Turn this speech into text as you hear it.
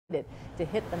to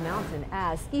hit the mountain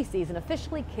as ski season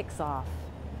officially kicks off.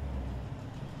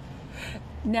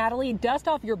 Natalie, dust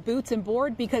off your boots and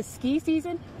board because ski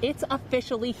season, it's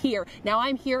officially here. Now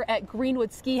I'm here at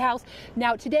Greenwood Ski House.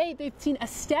 Now today they've seen a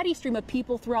steady stream of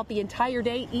people throughout the entire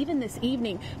day, even this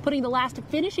evening, putting the last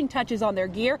finishing touches on their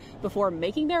gear before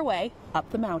making their way up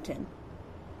the mountain.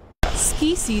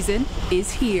 Ski season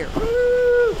is here.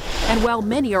 And while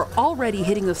many are already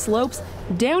hitting the slopes,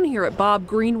 down here at Bob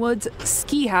Greenwood's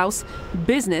Ski House,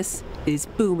 business is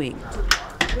booming.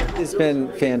 It's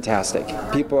been fantastic.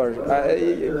 People are,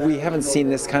 we haven't seen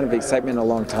this kind of excitement in a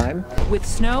long time. With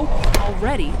snow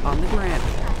already on the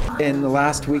ground. In the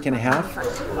last week and a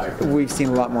half, we've seen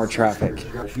a lot more traffic.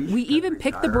 We even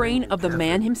picked the brain of the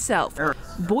man himself,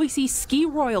 Boise ski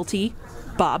royalty,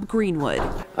 Bob Greenwood.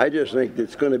 I just think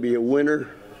it's going to be a winter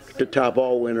to top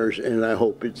all winters, and I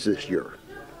hope it's this year.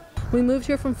 We moved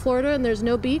here from Florida and there's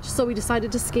no beach, so we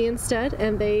decided to ski instead,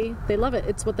 and they love it.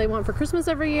 It's what they want for Christmas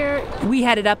every year. We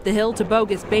headed up the hill to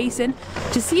Bogus Basin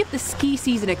to see if the ski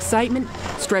season excitement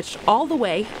stretched all the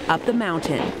way up the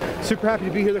mountain. Super happy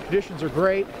to be here. The conditions are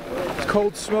great. It's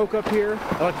cold smoke up here.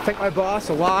 I'd like to thank my boss,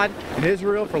 Elad, in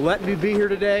Israel for letting me be here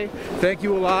today. Thank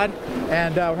you, Elad,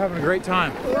 and we're having a great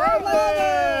time.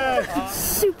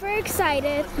 Super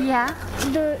excited. Yeah.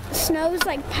 The snow's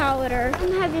like powder.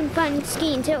 I'm having fun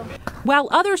skiing too. While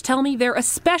others tell me they're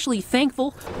especially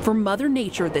thankful for Mother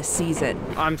Nature this season.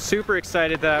 I'm super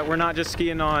excited that we're not just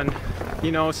skiing on,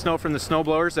 snow from the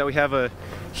snowblowers, that we have a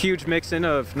huge mix-in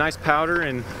of nice powder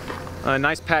and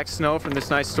nice packed snow from this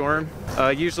nice storm.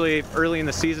 Usually early in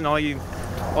the season, all you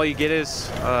get is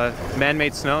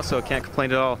man-made snow, so I can't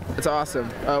complain at all. It's awesome.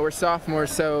 We're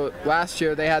sophomores, so last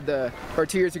year or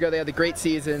 2 years ago, they had the great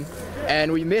season,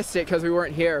 and we missed it because we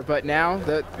weren't here. But now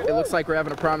that it looks like we're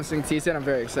having a promising season, I'm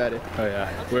very excited. Oh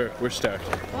yeah, we're stoked.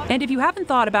 And if you haven't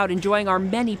thought about enjoying our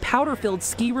many powder-filled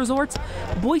ski resorts,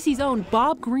 Boise's own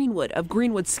Bob Greenwood of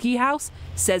Greenwood Ski House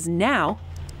says now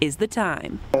is the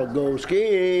time. I'll go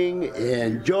skiing,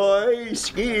 enjoy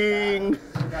skiing.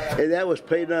 And that was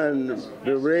played on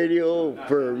the radio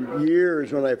for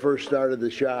years when I first started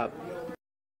the shop.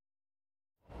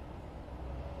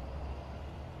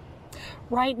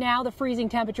 Right now, the freezing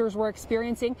temperatures we're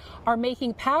experiencing are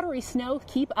making powdery snow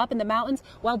keep up in the mountains,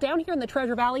 while down here in the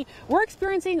Treasure Valley, we're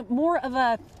experiencing more of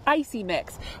a icy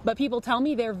mix. But people tell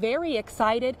me they're very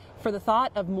excited for the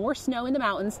thought of more snow in the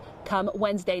mountains come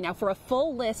Wednesday. Now, for a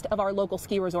full list of our local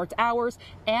ski resorts hours,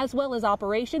 as well as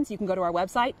operations, you can go to our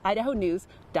website,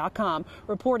 idahonews.com.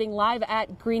 Reporting live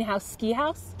at Greenwood Ski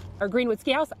House,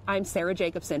 I'm Sarah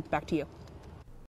Jacobson. Back to you.